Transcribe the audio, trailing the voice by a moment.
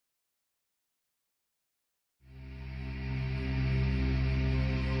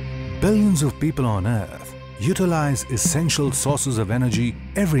Billions of people on Earth utilize essential sources of energy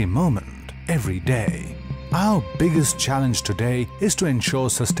every moment, every day. Our biggest challenge today is to ensure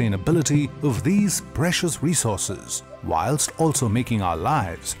sustainability of these precious resources whilst also making our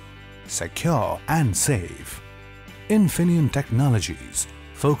lives secure and safe. Infineon Technologies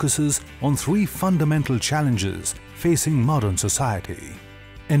focuses on three fundamental challenges facing modern society: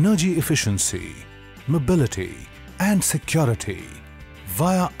 energy efficiency, mobility, and security.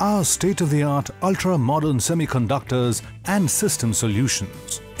 Via our state-of-the-art ultra-modern semiconductors and system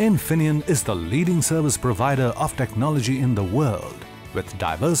solutions, Infineon is the leading service provider of technology in the world with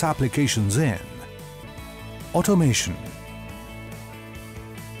diverse applications in automation,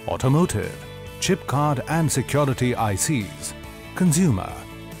 automotive, chip card and security ICs, consumer,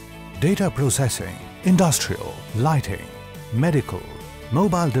 data processing, industrial, lighting, medical,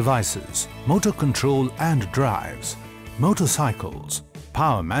 mobile devices, motor control and drives, motorcycles,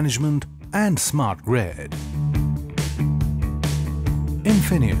 power management and smart grid.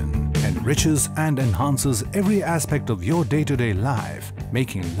 Infineon enriches and enhances every aspect of your day-to-day life,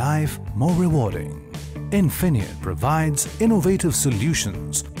 making life more rewarding. Infineon provides innovative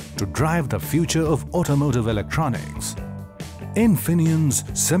solutions to drive the future of automotive electronics. Infineon's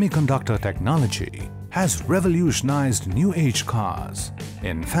semiconductor technology has revolutionized new age cars.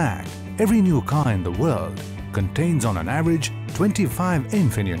 In fact, every new car in the world contains on an average 25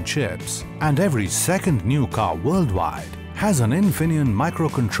 Infineon chips, and every second new car worldwide has an Infineon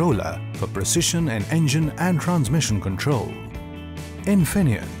microcontroller for precision in engine and transmission control.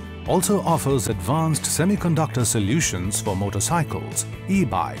 Infineon also offers advanced semiconductor solutions for motorcycles,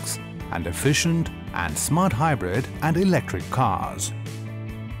 e-bikes, and efficient and smart hybrid and electric cars.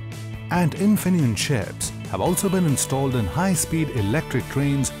 And Infineon chips have also been installed in high-speed electric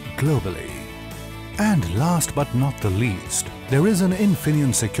trains globally. And last but not the least, there is an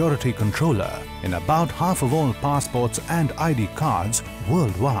Infineon security controller in about half of all passports and ID cards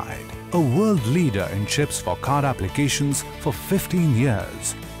worldwide. A world leader in chips for card applications for 15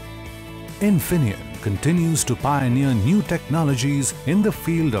 years. Infineon continues to pioneer new technologies in the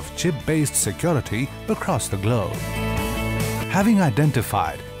field of chip-based security across the globe. Having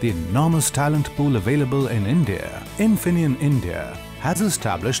identified the enormous talent pool available in India, Infineon India has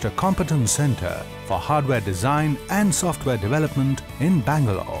established a competence center for hardware design and software development in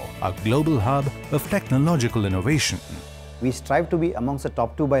Bangalore, a global hub of technological innovation. We strive to be amongst the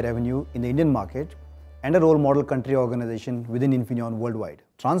top 2 by revenue in the Indian market and a role model country organization within Infineon worldwide.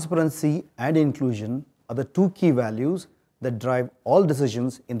 Transparency and inclusion are the 2 key values that drive all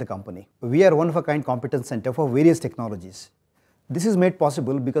decisions in the company. We are one-of-a-kind competence center for various technologies. This is made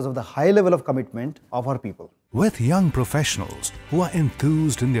possible because of the high level of commitment of our people. With young professionals who are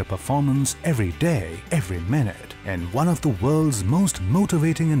enthused in their performance every day, every minute, in one of the world's most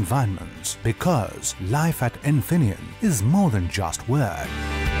motivating environments, because life at Infineon is more than just work.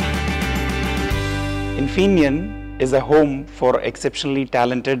 Infineon is a home for exceptionally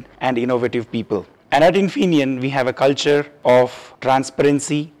talented and innovative people. And at Infineon, we have a culture of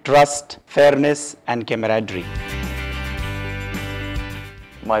transparency, trust, fairness, and camaraderie.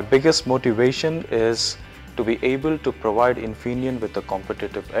 My biggest motivation is to be able to provide Infineon with a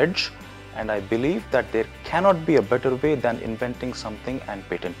competitive edge, and I believe that there cannot be a better way than inventing something and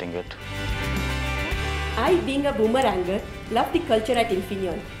patenting it. I, being a boomeranger, love the culture at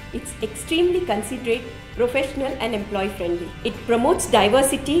Infineon. It's extremely considerate, professional and employee friendly. It promotes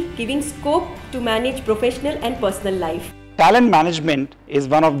diversity, giving scope to manage professional and personal life. Talent management is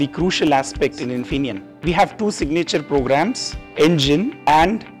one of the crucial aspects in Infineon. We have 2 signature programs, Engine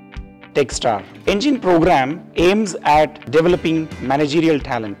and TechStar. Engine program aims at developing managerial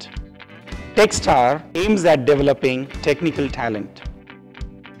talent. TechStar aims at developing technical talent.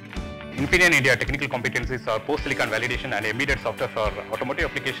 Infineon India technical competencies are post-silicon validation and embedded software for automotive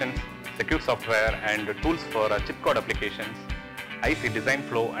applications, secure software and tools for chip card applications, IC design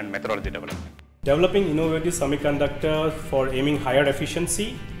flow and methodology development. Developing innovative semiconductors for aiming higher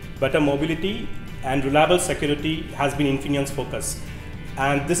efficiency, better mobility and reliable security has been Infineon's focus.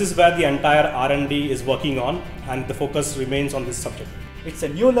 And this is where the entire R&D is working on, and the focus remains on this subject. It's a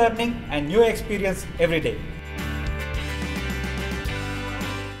new learning and new experience every day.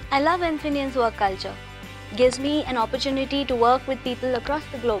 I love Infineon's work culture. It gives me an opportunity to work with people across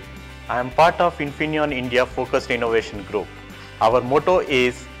the globe. I am part of Infineon India Focused Innovation Group. Our motto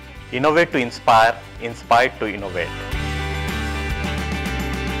is Innovate to Inspire, Inspire to Innovate.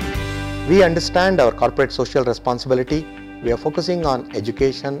 We understand our corporate social responsibility. We are focusing on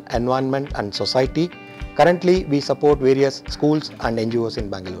education, environment and society. Currently, we support various schools and NGOs in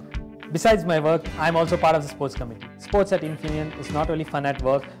Bangalore. Besides my work, I am also part of the sports committee. Sports at Infineon is not only fun at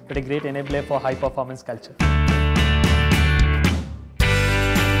work, but a great enabler for high performance culture.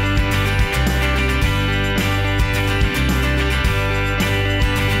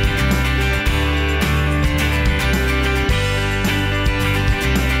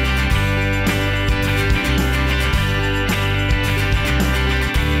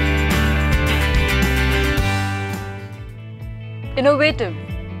 Innovative.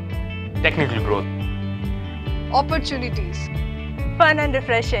 Technical growth. Opportunities. Fun and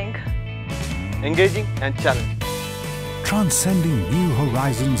refreshing. Engaging and challenging. Transcending new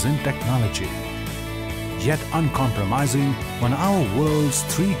horizons in technology, yet uncompromising on our world's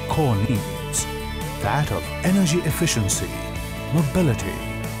three core needs, that of energy efficiency, mobility,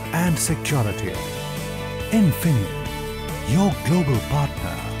 and security. Infineon, your global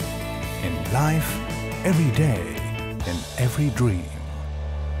partner in life, every day, in every dream.